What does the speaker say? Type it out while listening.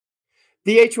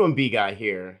The H1B guy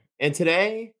here. And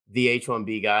today, the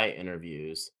H1B guy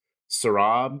interviews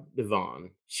Saurabh Devon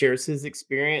shares his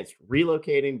experience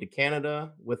relocating to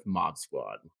Canada with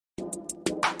MobSquad.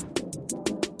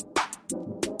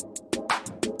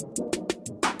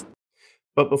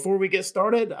 But before we get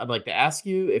started, I'd like to ask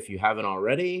you, if you haven't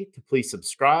already, to please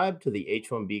subscribe to the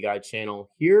H1B Guy channel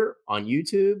here on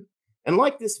YouTube and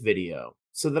like this video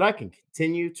so that I can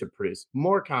continue to produce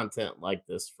more content like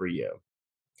this for you.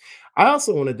 I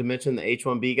also wanted to mention the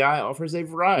H1B Guy offers a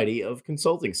variety of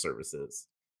consulting services.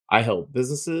 I help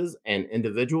businesses and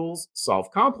individuals solve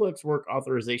complex work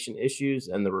authorization issues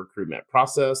and the recruitment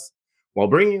process while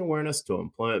bringing awareness to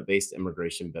employment based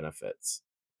immigration benefits.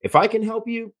 If I can help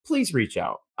you, please reach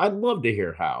out. I'd love to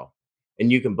hear how.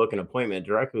 And you can book an appointment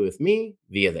directly with me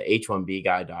via the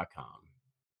h1bguy.com.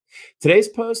 Today's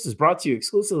post is brought to you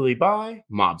exclusively by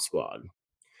MobSquad.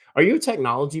 Are you a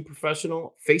technology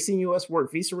professional facing U.S. work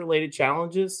visa related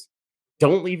challenges?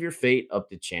 Don't leave your fate up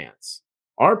to chance.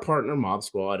 Our partner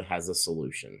MobSquad has a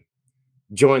solution.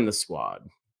 Join the squad.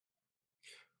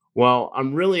 Well,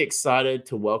 I'm really excited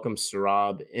to welcome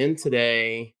Saurabh in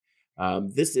today.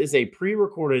 This is a pre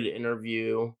recorded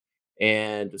interview,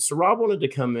 and Saurabh wanted to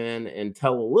come in and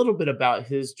tell a little bit about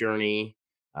his journey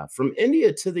from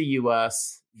India to the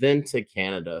US, then to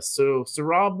Canada. So,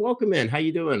 Saurabh, welcome in. How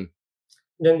you doing?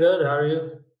 Doing good. How are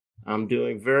you? I'm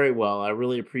doing very well. I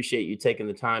really appreciate you taking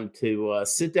the time to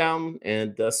sit down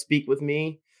and speak with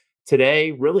me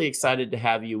today. Really excited to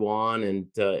have you on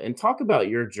and talk about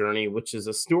your journey, which is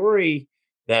a story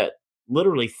that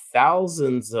literally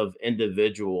thousands of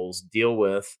individuals deal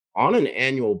with on an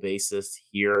annual basis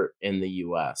here in the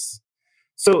U.S.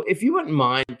 So, if you wouldn't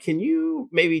mind, can you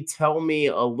maybe tell me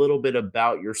a little bit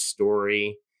about your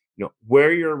story?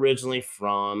 Where you're originally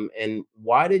from, and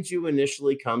why did you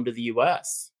initially come to the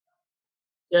U.S.?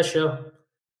 Yeah, sure.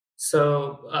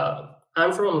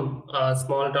 I'm from a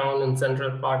small town in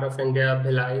central part of India,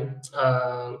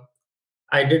 Bhilai.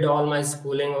 I did all my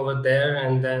schooling over there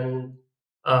and then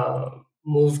uh,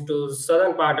 moved to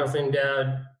southern part of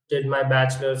India, did my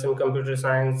bachelor's in computer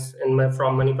science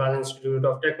from Manipal Institute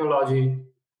of Technology.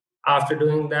 After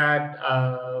doing that,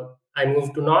 I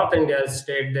moved to North India,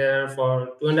 stayed there for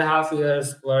 2.5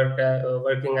 years,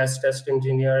 working as test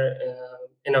engineer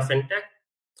in a fintech.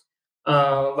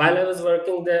 While I was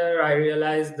working there, I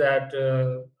realized that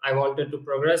I wanted to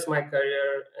progress my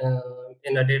career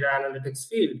in a data analytics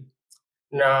field.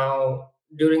 Now,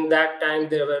 during that time,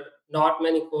 there were not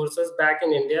many courses back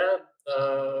in India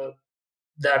uh,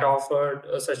 that offered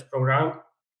such program.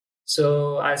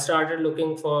 So I started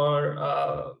looking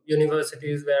for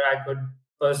universities where I could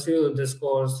pursue this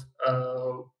course,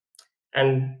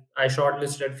 and I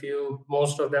shortlisted few.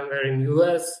 Most of them were in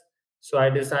US, so I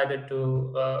decided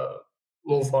to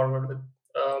move forward with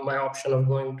my option of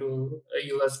going to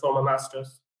US for my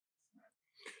masters.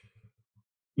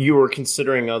 You were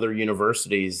considering other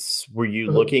universities. Were you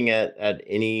Mhm. looking at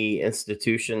any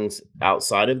institutions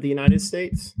outside of the United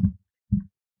States?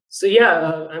 So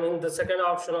yeah, I mean the second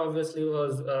option obviously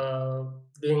was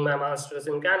doing my masters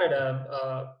in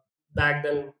Canada. Back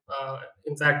then,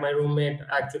 in fact, my roommate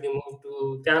actually moved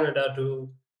to Canada to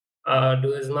do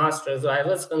his masters. So I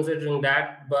was considering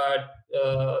that, but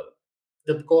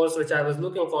the course which I was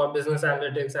looking for, business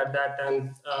analytics, at that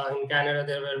time in Canada,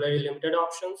 there were very limited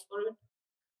options for it,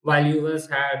 while US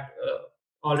had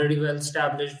already well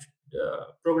established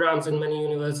programs in many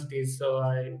universities. So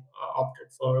I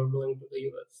opted for going to the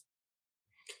US.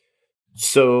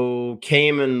 So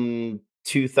came in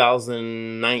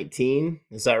 2019,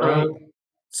 is that Uh, right?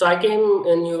 so I came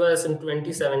in US in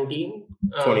 2017,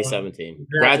 2017.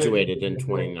 graduated Graduated in in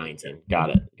 2019. 2019. Got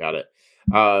it. Got it.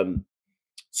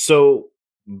 So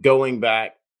going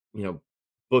back, you know,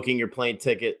 booking your plane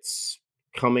tickets,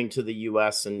 coming to the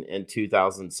US in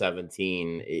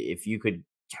 2017, if you could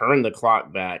turn the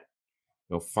clock back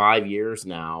 5 years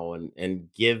now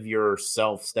and give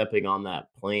yourself stepping on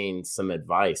that plane some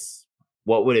advice,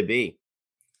 what would it be?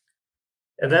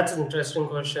 Yeah, that's an interesting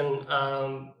question.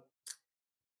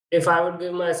 If I would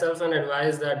give myself an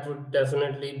advice, that would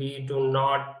definitely be to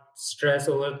not stress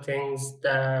over things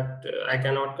that I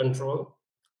cannot control,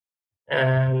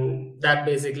 and that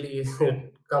basically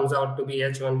comes out to be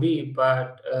H1B.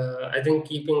 But I think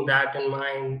keeping that in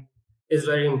mind is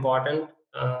very important.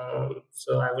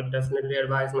 So I would definitely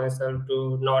advise myself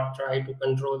to not try to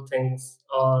control things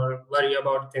or worry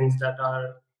about things that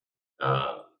are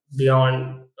uh,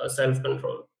 beyond self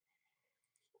control.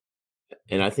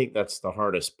 And I think that's the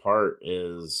hardest part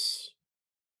is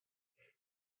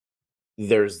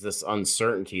there's this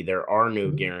uncertainty. There are no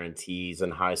Mhm. guarantees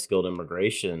in high skilled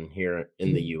immigration here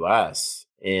in the Mhm. US.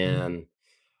 And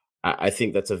I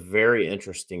think that's a very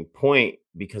interesting point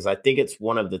because I think it's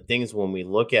one of the things when we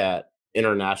look at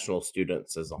international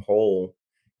students as a whole,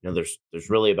 there's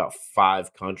really about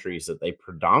 5 countries that they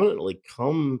predominantly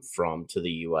come from to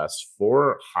the US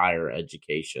for higher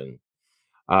education.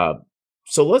 Uh,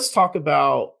 so let's talk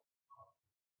about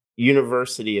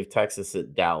University of Texas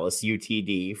at Dallas,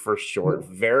 UTD for short,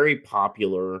 Mhm, very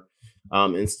popular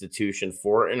institution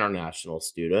for international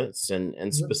students and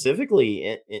mhm,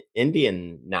 specifically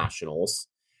Indian nationals.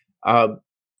 Uh,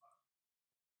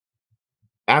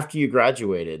 After you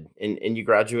graduated and you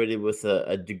graduated with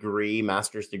a degree,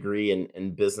 master's degree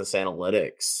in business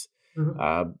analytics, mhm.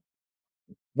 uh,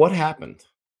 what happened?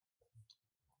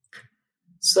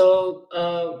 So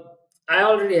I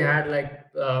already had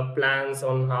like plans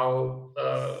on how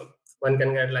one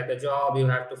can get like a job. You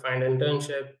have to find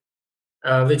internship,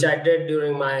 which I did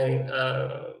during my.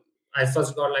 I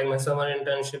first got like my summer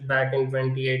internship back in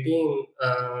 2018,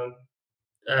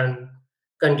 and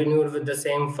continued with the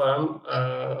same firm.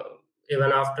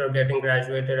 Even after getting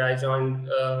graduated, I joined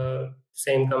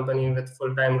same company with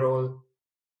full time role.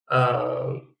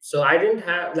 So I didn't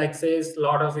have like face a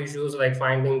lot of issues like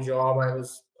finding job.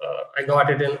 I got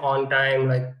it in on time.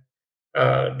 Like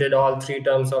did all 3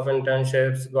 terms of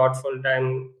internships, got full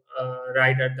time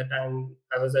right at the time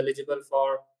I was eligible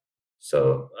for.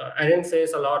 So I didn't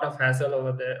face a lot of hassle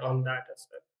over there on that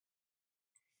aspect.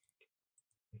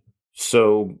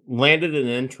 So landed an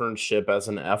internship as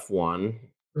an F1,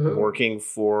 Mhm, working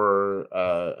for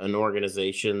an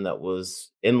organization that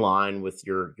was in line with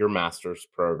your master's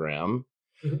program.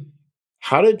 mhm,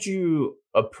 How did you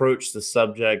approach the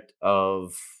subject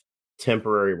of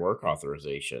temporary work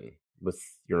authorization with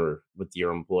your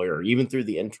employer, even through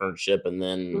the internship and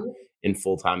then mhm. in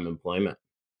full-time employment?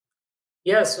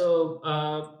 Yeah, so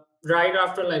right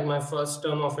after like my first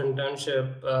term of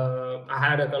internship, I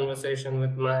had a conversation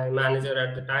with my manager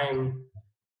at the time,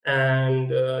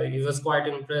 and he was quite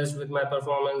impressed with my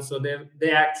performance. So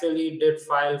they actually did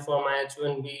file for my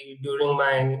H1B during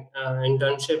my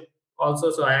internship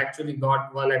also. So I actually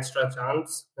got one extra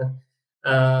chance,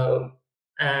 uh,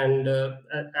 and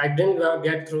I didn't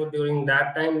get through during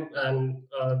that time, and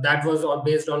that was all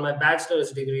based on my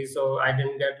bachelor's degree. So I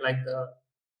didn't get like the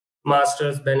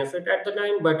master's benefit at the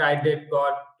time, but I did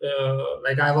got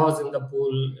like I was in the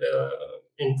pool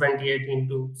in 2018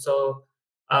 too. So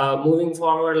moving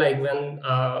forward, like when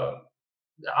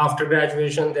after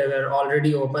graduation they were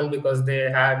already open because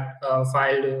they had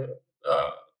filed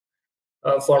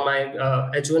for my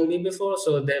H1B before,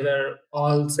 so they were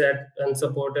all set and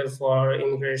supportive for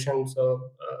immigration. So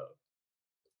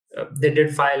they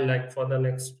did file like for the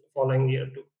next following year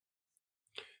too.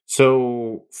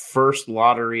 So first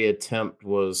lottery attempt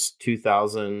was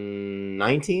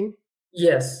 2019?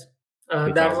 Yes,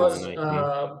 that was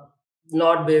 2019.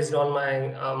 not based on my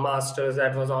master's.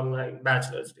 That was on my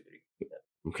bachelor's degree.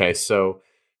 Okay, so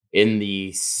in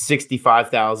the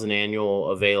 65,000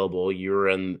 annual available, you're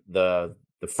in the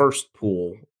first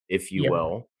pool, if you Yep.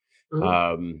 will.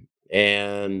 Mhm,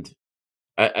 And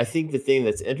I think the thing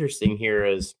that's interesting here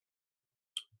is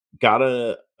got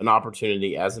an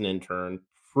opportunity as an intern,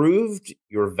 proved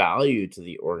your value to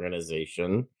the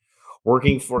organization,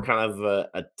 working for kind of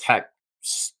a tech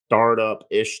startup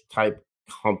ish type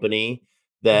company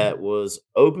that mhm, was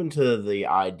open to the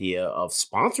idea of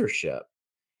sponsorship.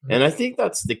 And mhm, I think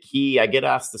that's the key. I get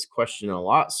asked this question a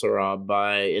lot, Saurabh,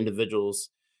 by individuals,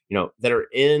 that are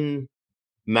in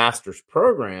master's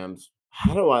programs.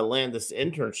 How do I land this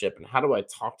internship, and how do I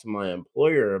talk to my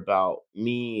employer about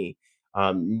me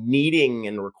needing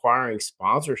and requiring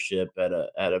sponsorship at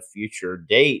a future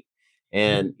date?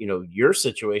 And mhm, your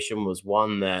situation was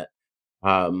one that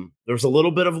there's a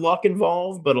little bit of luck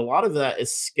involved, but a lot of that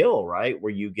is skill, right?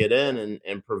 Where you get in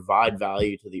and provide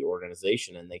value to the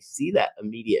organization, and they see that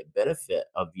immediate benefit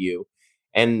of you,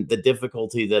 and the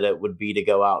difficulty that it would be to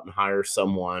go out and hire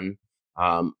someone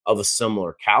of a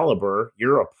similar caliber.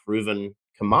 You're a proven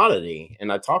commodity,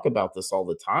 and I talk about this all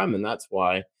the time, and that's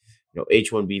why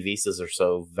H1B visas are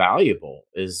so valuable,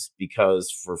 is because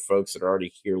for folks that are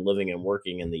already here living and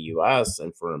working in the U.S.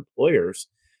 and for employers,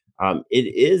 it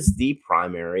is the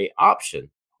primary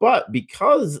option. But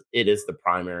because it is the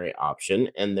primary option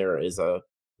and there is a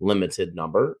limited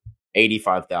number,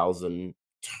 85,000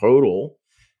 total,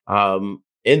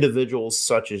 individuals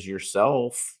such as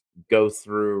yourself go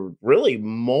through really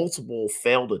multiple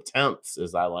failed attempts,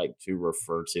 as I like to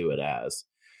refer to it as.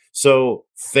 So,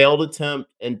 failed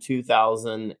attempt in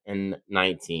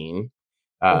 2019,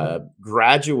 mhm,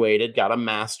 graduated, got a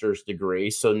master's degree.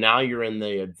 So now you're in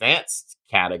the advanced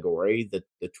category, the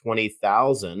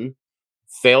 20,000,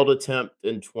 failed attempt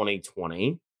in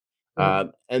 2020,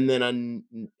 Mhm. And then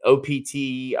an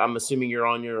OPT, I'm assuming you're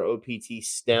on your OPT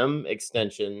STEM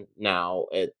extension now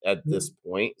at this Mhm.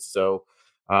 point. So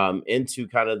into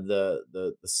kind of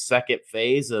the second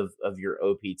phase of your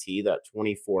OPT, that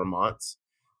 24 months.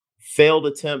 Failed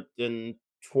attempt in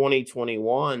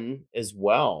 2021 as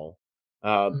well.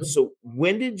 Mhm. So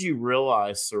when did you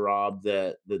realize, Saurabh,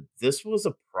 that this was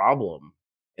a problem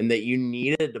and that you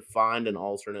needed to find an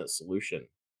alternate solution?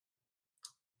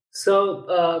 So,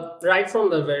 right from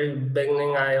the very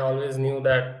beginning, I always knew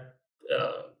that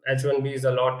H1B is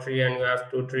a lottery and you have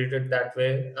to treat it that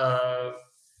way.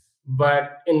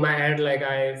 But in my head, like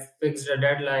I fixed a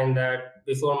deadline that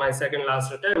before my second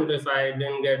last attempt, if I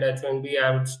didn't get H1B,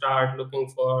 I would start looking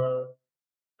for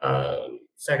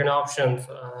second options.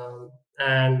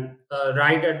 And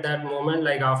right at that moment,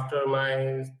 like after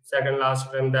my second last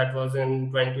attempt, that was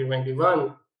in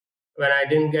 2021, when I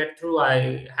didn't get through,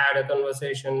 I had a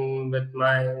conversation with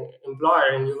my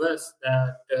employer in US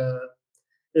that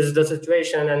this is the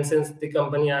situation, and since the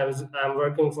company I'm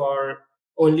working for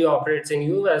only operates in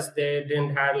US, they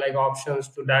didn't have like options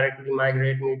to directly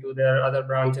migrate me to their other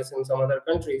branches in some other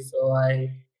countries. So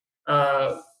I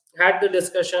uh, had the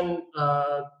discussion.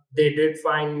 They did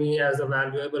find me as a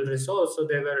valuable resource, so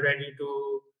they were ready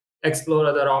to explore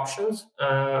other options.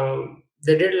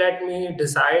 They did let me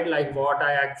decide like what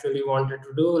I actually wanted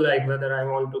to do, like whether I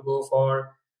want to go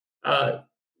for uh,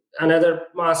 another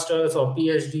master's or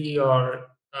PhD, or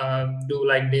do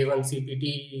like day one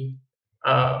CPT,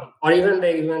 or even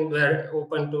they even were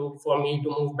open to for me to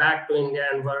move back to India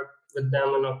and work with them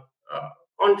on a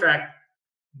contract.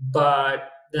 But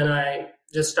then I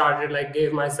just started like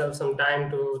gave myself some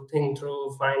time to think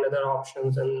through, find other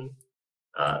options, and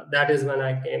that is when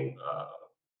I came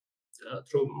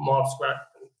through MobSquad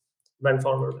and went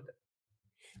forward with it.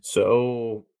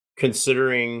 So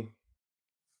considering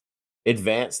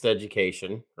advanced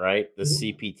education, right? The Mhm.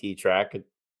 CPT track,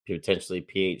 potentially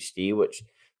PhD, which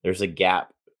there's a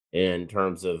gap in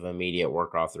terms of immediate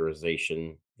work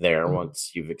authorization there Mhm.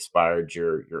 once you've expired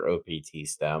your OPT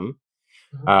STEM.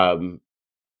 Mhm. Um,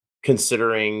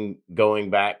 considering going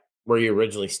back where you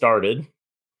originally started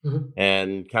Mhm.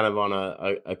 and kind of on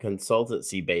a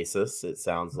consultancy basis, it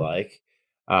sounds Mhm. like,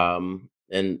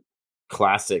 and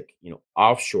classic,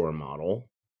 offshore model. Mhm.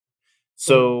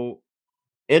 So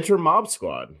enter Mob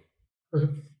Squad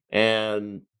Mhm.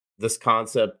 and this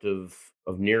concept of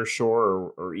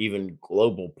nearshore or even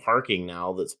global parking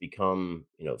now that's become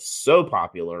so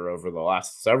popular over the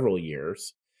last several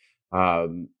years.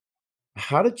 Um,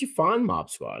 how did you find Mob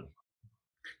Squad?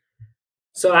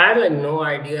 So I had like no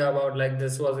idea about like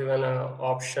this was even an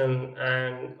option,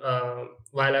 and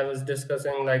while I was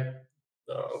discussing like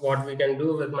what we can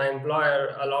do with my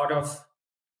employer, a lot of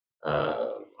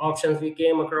options we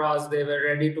came across, they were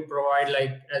ready to provide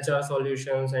like HR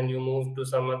solutions, and you move to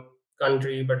some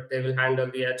country, but they will handle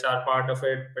the HR part of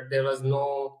it. But there was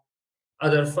no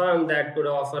other firm that could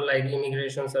offer like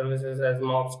immigration services as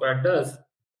MobSquad does.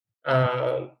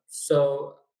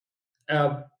 So.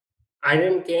 Uh, I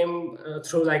didn't came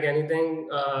through like anything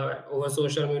over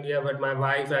social media, but my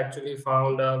wife actually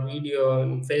found a video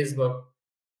on Facebook,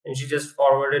 and she just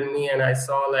forwarded me, and I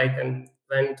saw like and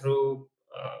went through.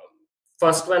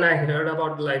 First, when I heard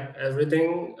about like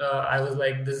everything, I was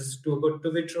like, "This is too good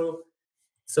to be true."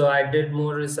 So I did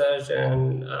more research,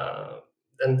 and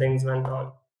then things went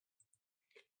on.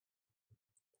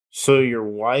 So your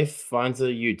wife finds a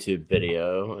YouTube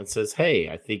video and says, "Hey,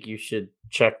 I think you should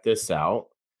check this out."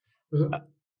 Mhm.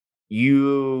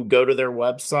 You go to their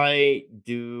website,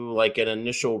 do like an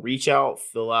initial reach out,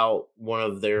 fill out one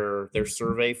of their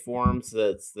survey forms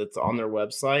that's on their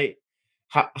website.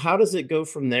 How does it go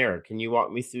from there? Can you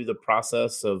walk me through the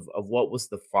process of what was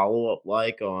the follow up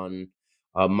like on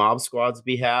Mob Squad's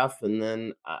behalf? And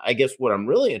then I guess what I'm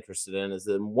really interested in is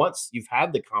then once you've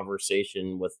had the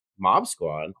conversation with Mob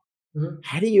Squad, Mhm.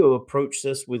 how do you approach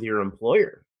this with your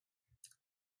employer?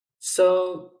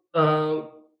 So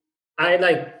I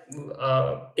like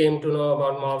came to know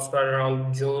about MobSquad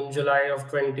around June, July of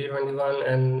 2021,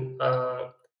 and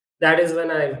that is when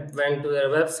I went to their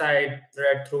website,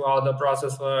 read through how the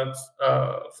process works,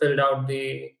 filled out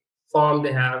the form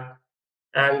they have,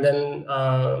 and then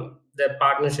their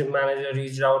partnership manager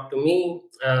reached out to me.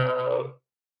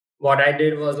 What I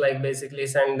did was like basically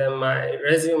send them my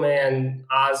resume and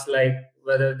ask like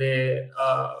whether they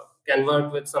can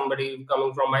work with somebody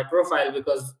coming from my profile,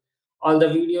 because all the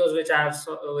videos which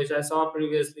I saw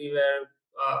previously were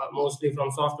mostly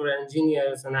from software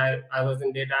engineers, and I was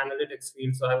in data analytics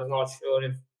field, so I was not sure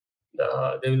if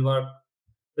they will work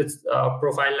with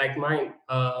profile like mine.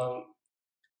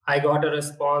 I got a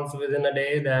response within a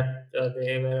day that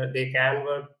they can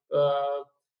work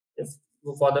if,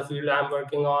 for the field I'm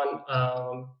working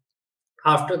on.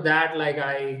 After that, like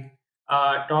I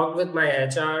talked with my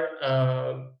HR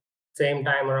same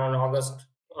time around August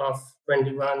of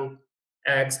 21,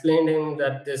 explained him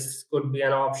that this could be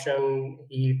an option.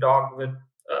 He talked with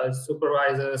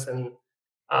supervisors, and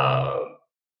uh,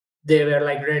 they were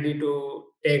like ready to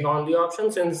take on the option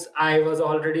since I was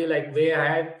already like way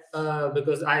ahead,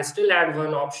 because I still had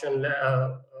one option,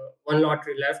 one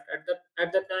lottery left at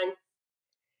that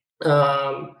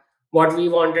time. What we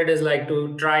wanted is like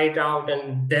to try it out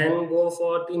and then go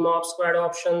for the mob squad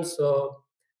option. So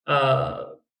uh,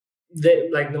 they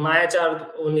like the my HR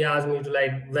only asked me to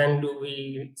like when do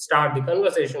we start the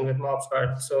conversation with mob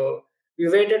squad. So we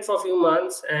waited for a few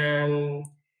months, and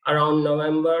around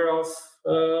November of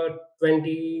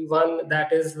 21,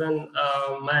 that is when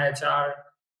my HR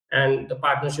and the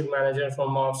partnership manager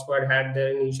from mob squad had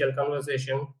their initial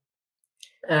conversation.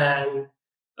 And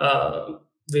uh,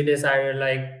 we decided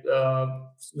like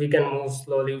we can move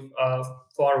slowly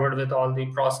forward with all the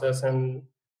process and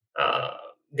uh,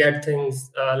 get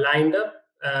things lined up,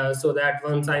 so that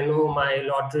once I know my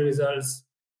lottery results,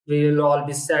 we will all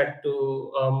be set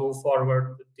to move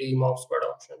forward with the mob squad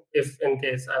option if in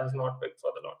case I was not picked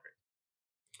for the lottery.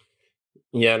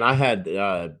 Yeah, and I had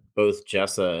both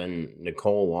Jessa and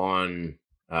Nicole on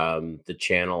the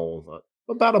channel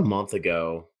about a month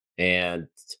ago, and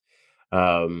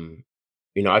um,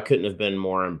 I couldn't have been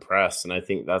more impressed. And I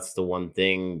think that's the one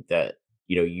thing that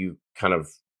you kind of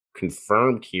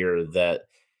confirmed here that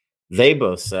they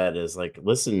both said is like,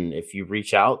 listen, if you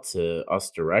reach out to us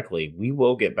directly, we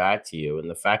will get back to you. And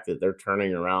the fact that they're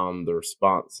turning around the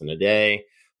response in a day,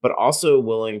 but also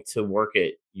willing to work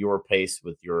at your pace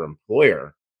with your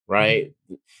employer, right?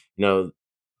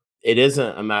 It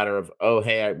isn't a matter of, oh,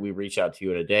 hey, we reach out to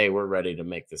you in a day. We're ready to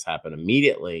make this happen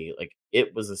immediately. Like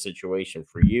it was a situation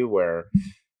for you where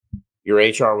your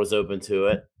HR was open to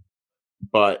it,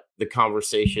 but the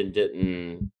conversation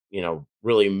didn't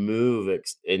really move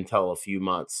until a few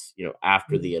months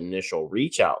after the initial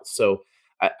reach out. So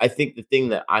I think the thing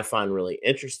that I find really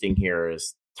interesting here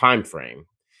is time frame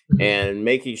Mhm. and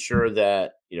making sure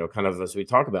that kind of as we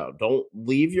talk about, don't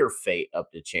leave your fate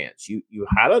up to chance. You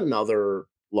had another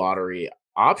lottery Mhm.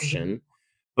 option,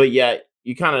 but yet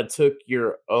you kind of took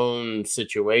your own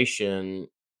situation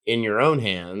in your own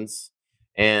hands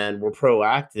and were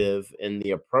proactive in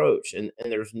the approach. And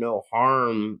there's no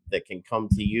harm that can come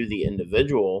to you, the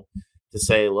individual, to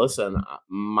say, listen,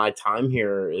 my time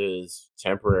here is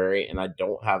temporary and I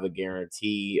don't have a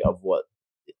guarantee of what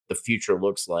the future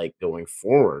looks like going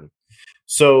forward.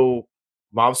 So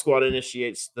Mob Squad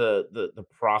initiates the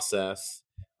process.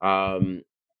 Um,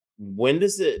 when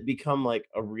does it become like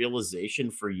a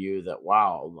realization for you that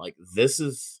wow, like this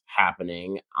is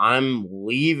happening? I'm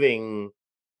leaving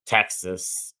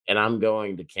Texas and I'm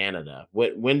going to Canada.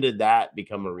 When did that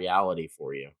become a reality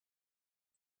for you?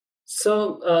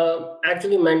 So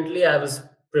actually, mentally, I was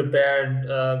prepared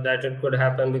that it could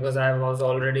happen because I was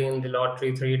already in the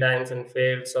lottery three times and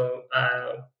failed. So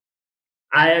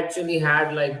I actually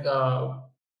had like a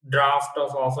draft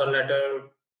of offer letter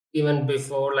even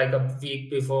before, like a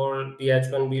week before the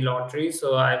H1B lottery.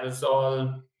 So I was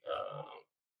all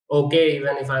okay,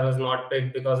 even if I was not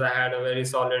picked, because I had a very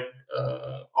solid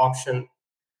option.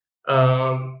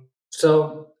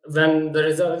 So when the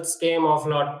results came of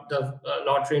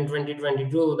lottery in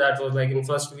 2022, that was like in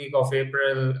first week of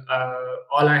April.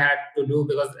 All I had to do,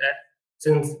 because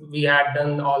since we had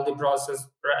done all the process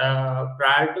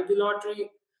prior to the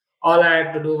lottery, all I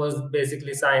had to do was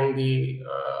basically sign the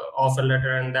offer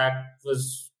letter, and that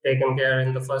was taken care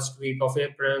in the first week of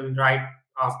April, right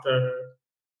after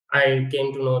I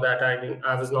came to know that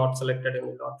I was not selected in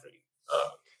the lottery.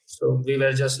 So we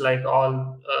were just like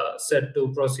all set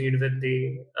to proceed with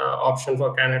the option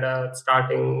for Canada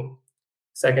starting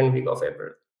second week of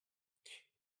April.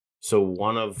 So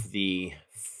one of the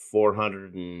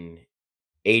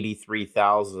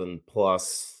 483,000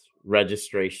 plus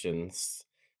registrations,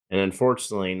 and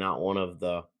unfortunately not one of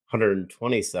the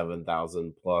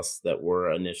 127,000 plus that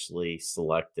were initially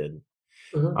selected.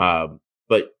 Mhm.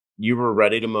 But you were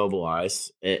ready to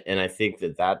mobilize, and I think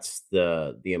that that's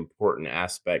the important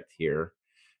aspect here.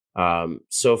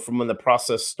 So from when the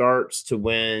process starts to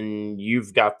when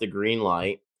you've got the green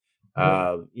light,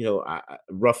 Mhm.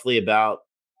 roughly about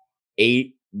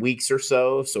 8 weeks or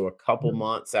so, so a couple Mhm.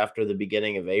 months after the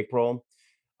beginning of April.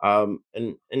 And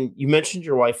you mentioned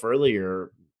your wife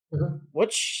earlier. Mhm.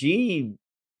 What's she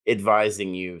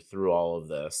advising you through all of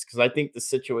this? Because I think the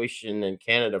situation in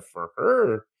Canada for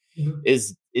her Mhm.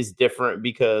 is different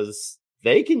because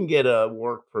they can get a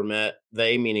work permit,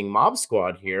 they meaning Mob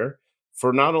Squad here,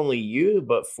 for not only you,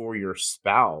 but for your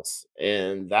spouse.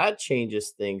 And that changes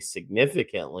things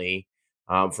significantly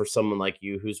for someone like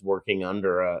you who's working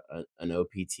under an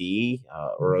OPT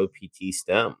or OPT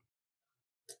STEM.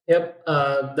 Yep,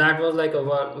 that was like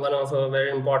one of a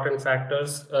very important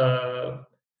factors.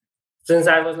 Since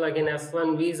I was like in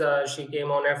F1 visa, she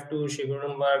came on F2. She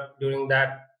couldn't work during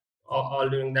that all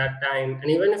during that time. And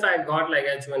even if I got like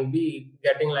H1B,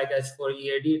 getting like H4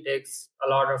 EAD takes a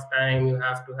lot of time. You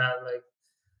have to have like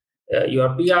your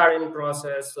PR in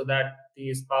process so that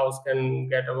the spouse can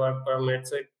get a work permit.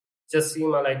 So it just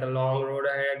seemed like a long road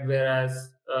ahead. Whereas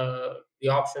the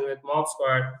option with Mob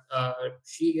Squad,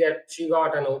 she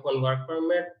got an open work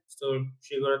permit, so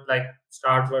she could like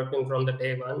start working from the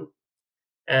day one,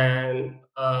 and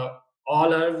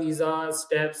all her visa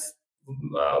steps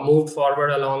moved forward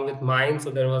along with mine.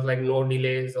 So there was like no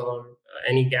delays or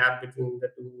any gap between the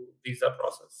two visa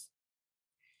process.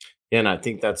 And I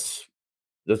think that's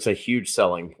a huge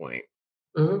selling point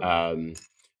Hmm. um,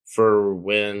 for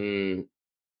when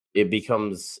it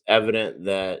becomes evident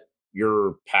that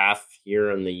your path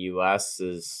here in the US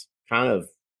is kind of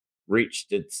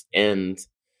reached its end.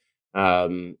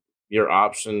 Um, your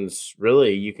options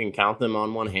really you can count them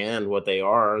on one hand what they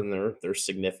are, and they're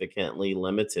significantly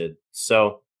limited.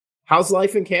 So, how's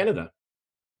life in Canada?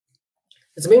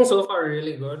 It's been so far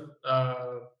really good.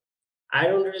 I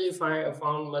don't really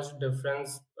found much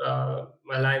difference.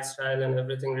 My lifestyle and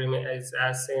everything remains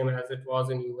as same as it was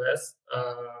in US.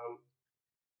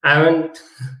 I haven't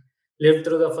lived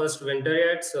through the first winter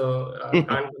yet, so can't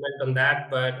comment on that.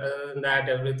 But other than that,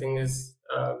 everything is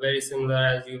very similar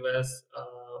as US.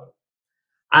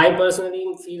 I personally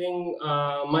am feeling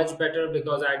much better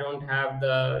because I don't have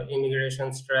the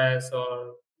immigration stress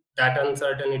or that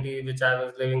uncertainty which I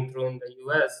was living through in the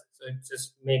US. So it's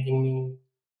just making me,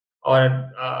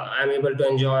 or I'm able to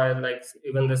enjoy like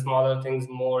even the smaller things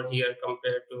more here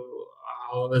compared to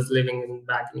how I was living in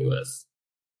back in US.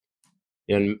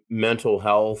 In mental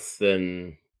health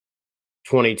in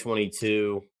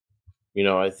 2022,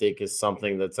 I think is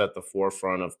something that's at the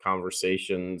forefront of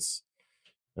conversations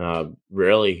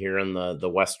really here in the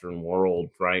Western world,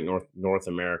 right? North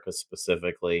America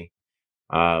specifically.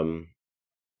 Um,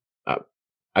 uh,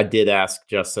 I did ask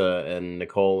Jessa and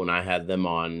Nicole when I had them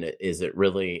on, is it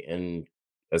really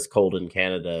as cold in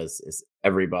Canada as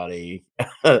everybody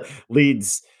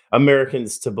leads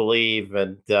Americans to believe?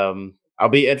 And I'll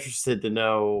be interested to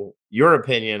know your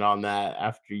opinion on that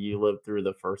after you live through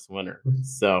the first winter.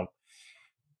 So,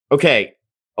 okay,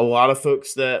 a lot of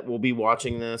folks that will be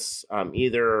watching this,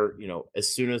 either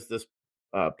as soon as this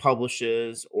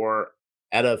publishes or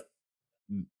at a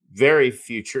very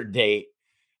future date,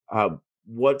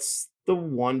 what's the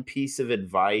one piece of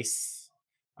advice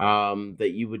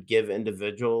that you would give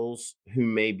individuals who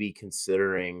may be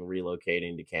considering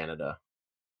relocating to Canada?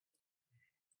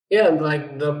 Yeah,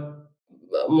 like the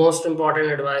most important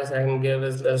advice I can give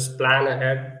is just plan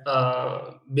ahead.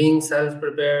 Being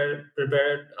prepared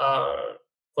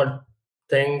for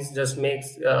things just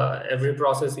makes every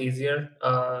process easier.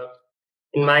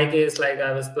 In my case, like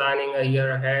I was planning a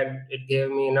year ahead, it gave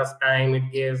me enough time.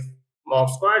 It gave Mob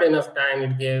Squad enough time.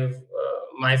 It gave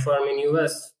my firm in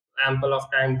US ample of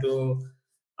time to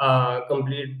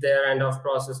complete their end of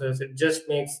processes. It just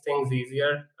makes things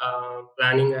easier.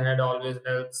 Planning ahead always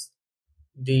helps.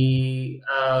 The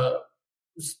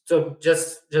so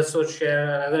just so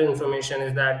share another information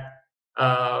is that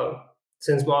uh,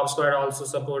 since Mob Squad also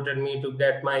supported me to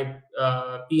get my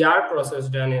PR process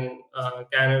done in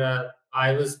Canada,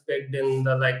 I was picked in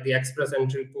the express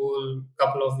entry pool a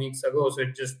couple of weeks ago. So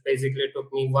it just basically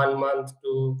took me 1 month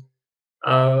to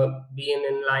being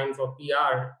in line for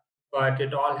PR. But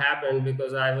it all happened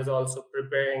because I was also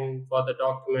preparing for the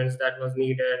documents that was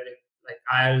needed, like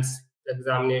IELTS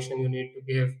examination you need to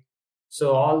give.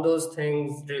 So all those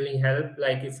things really help.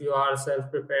 Like if you are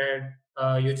self-prepared,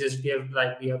 you just give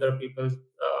like the other people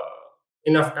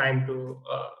enough time to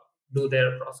do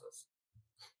their process.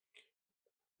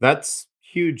 That's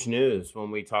huge news when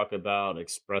we talk about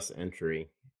express entry.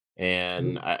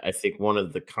 And Mhm. I think one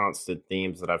of the constant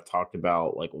themes that I've talked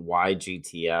about, like why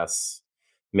GTS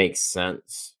makes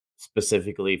sense,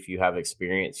 specifically if you have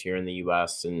experience here in the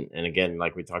US. And again,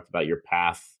 like we talked about, your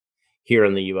path here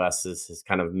in the US has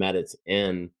kind of met its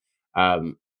end.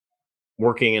 Um,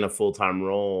 Working in a full time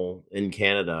role in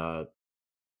Canada,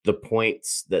 the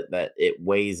points that it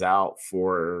weighs out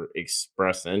for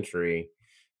express entry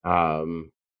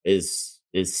um, is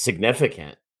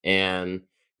significant, and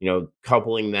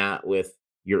coupling that with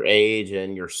your age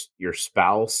and your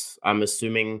spouse, I'm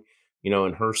assuming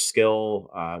and her skill,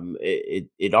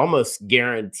 it almost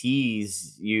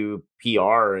guarantees you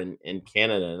PR in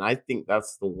Canada. And I think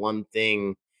that's the one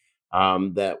thing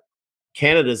that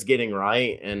Canada's getting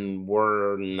right, and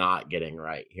we're not getting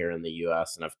right here in the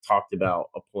US. And I've talked about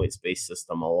a points-based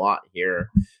system a lot here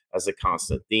as a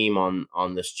constant theme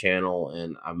on this channel.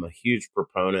 And I'm a huge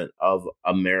proponent of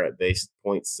a merit-based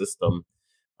point system,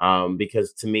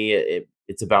 because to me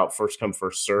it's about first come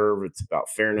first serve. It's about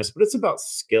fairness, but it's about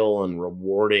skill and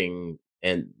rewarding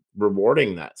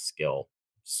that skill.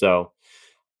 So,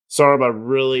 Saurabh, I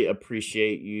really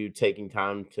appreciate you taking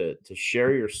time to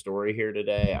share your story here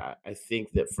today. I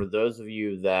think that for those of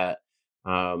you that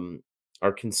um,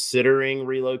 are considering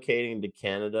relocating to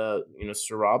Canada,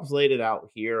 Saurabh's laid it out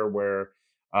here where,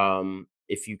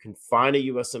 if you can find a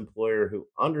U.S. employer who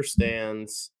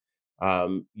understands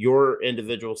your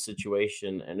individual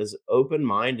situation and is open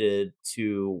minded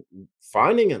to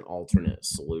finding an alternate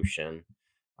solution,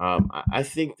 I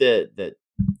think that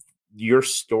your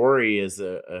story is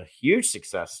a huge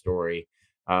success story.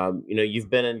 You've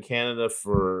been in Canada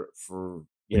for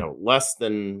less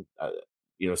than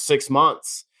 6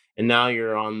 months, and now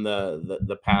you're on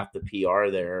the path to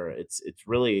PR there. It's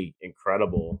really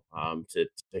incredible, to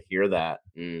hear that,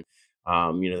 and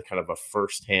kind of a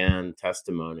firsthand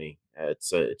testimony.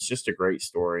 It's just a great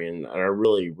story, and I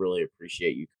really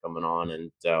appreciate you coming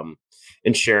on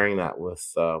and sharing that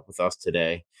with us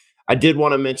today. I did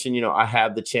want to mention, I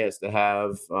had the chance to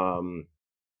have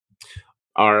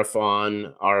Arif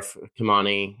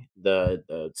Kamani,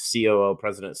 the COO,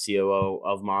 president COO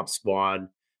of MobSquad.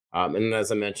 And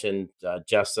as I mentioned,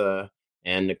 Jessa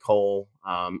and Nicole,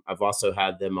 I've also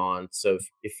had them on. So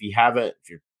if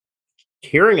you're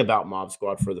hearing about Mob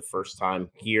Squad for the first time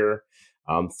here,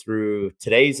 through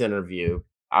today's interview,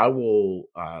 I will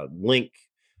link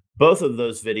both of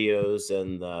those videos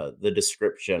in the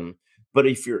description. But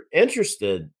if you're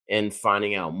interested in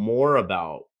finding out more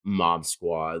about Mob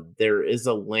Squad, there is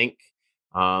a link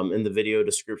in the video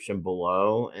description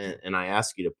below. And I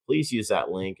ask you to please use that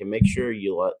link and make sure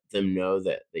you let them know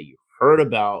that you heard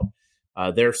about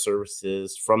their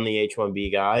services from the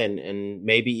H1B guy, and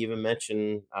maybe even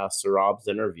mention Saurabh's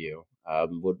interview.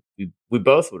 We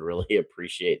both would really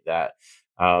appreciate that,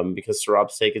 because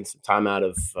Saurabh's taken some time out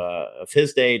of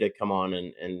his day to come on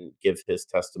and give his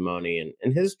testimony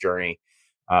and his journey.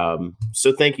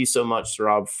 So thank you so much,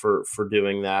 Saurabh, for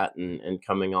doing that and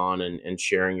coming on and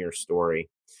sharing your story.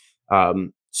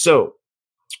 So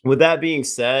with that being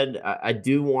said, I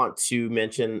do want to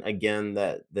mention again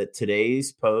that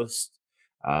today's post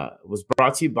was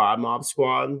brought to you by Mob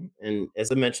Squad. And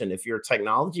as I mentioned, if you're a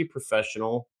technology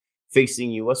professional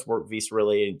facing U.S. work visa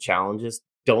related challenges,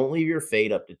 don't leave your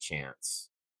fate up to chance.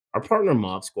 Our partner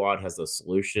Mob Squad has a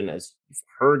solution, as you've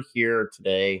heard here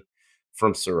today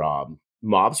from Saurabh.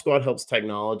 Mob Squad helps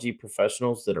technology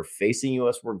professionals that are facing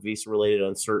U.S. work visa related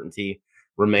uncertainty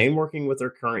remain working with their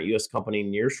current U.S. company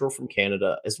nearshore from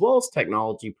Canada, as well as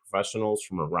technology professionals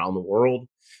from around the world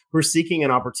who are seeking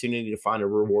an opportunity to find a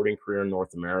rewarding career in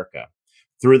North America.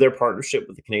 Through their partnership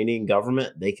with the Canadian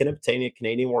government, they can obtain a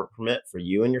Canadian work permit for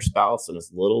you and your spouse in as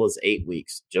little as 8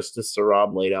 weeks, just as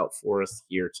Saurabh laid out for us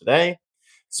here today.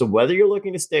 So, whether you're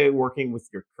looking to stay working with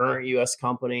your current U.S.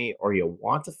 company or you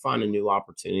want to find a new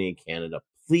opportunity in Canada,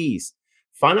 please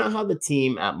find out how the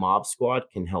team at Mob Squad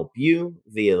can help you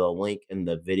via the link in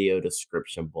the video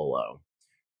description below.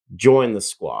 Join the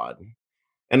squad.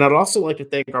 And I'd also like to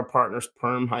thank our partners,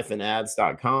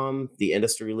 perm-ads.com, the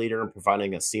industry leader in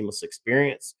providing a seamless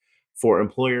experience for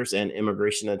employers and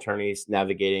immigration attorneys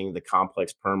navigating the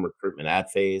complex perm recruitment ad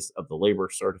phase of the labor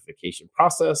certification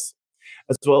process,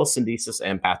 as well as Syndesus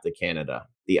and Path to Canada,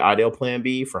 the ideal plan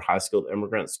B for high skilled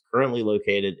immigrants currently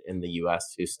located in the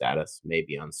U.S. whose status may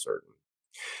be uncertain.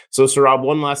 So, Saurabh,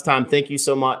 one last time, thank you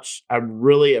so much. I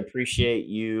really appreciate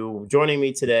you joining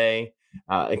me today,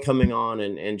 and coming on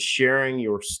and sharing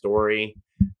your story.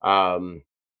 Um,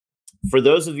 for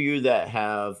those of you that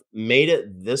have made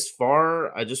it this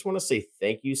far, I just want to say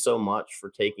thank you so much for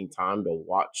taking time to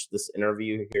watch this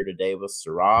interview here today with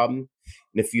Saurabh. And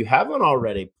if you haven't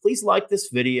already, please like this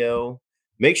video.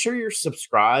 Make sure you're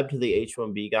subscribed to the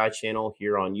H1B Guy channel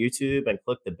here on YouTube and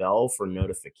click the bell for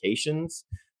notifications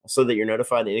so that you're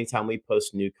notified anytime we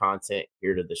post new content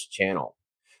here to this channel.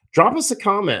 Drop us a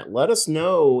comment. Let us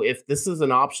know if this is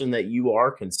an option that you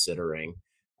are considering.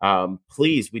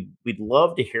 Please, we'd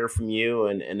love to hear from you,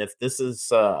 and if this is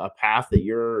a path that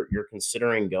you're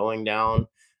considering going down.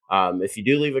 If you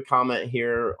do leave a comment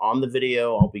here on the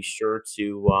video, I'll be sure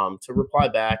to reply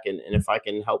back, and if I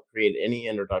can help create any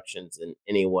introductions in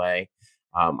any way,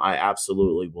 I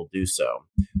absolutely will do so.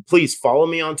 Please follow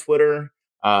me on Twitter.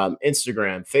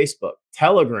 Instagram, Facebook,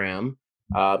 Telegram.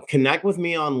 Connect with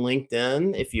me on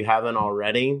LinkedIn if you haven't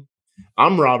already.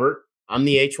 I'm Robert. I'm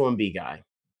the H1B guy,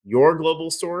 your global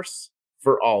source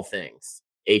for all things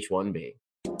H1B.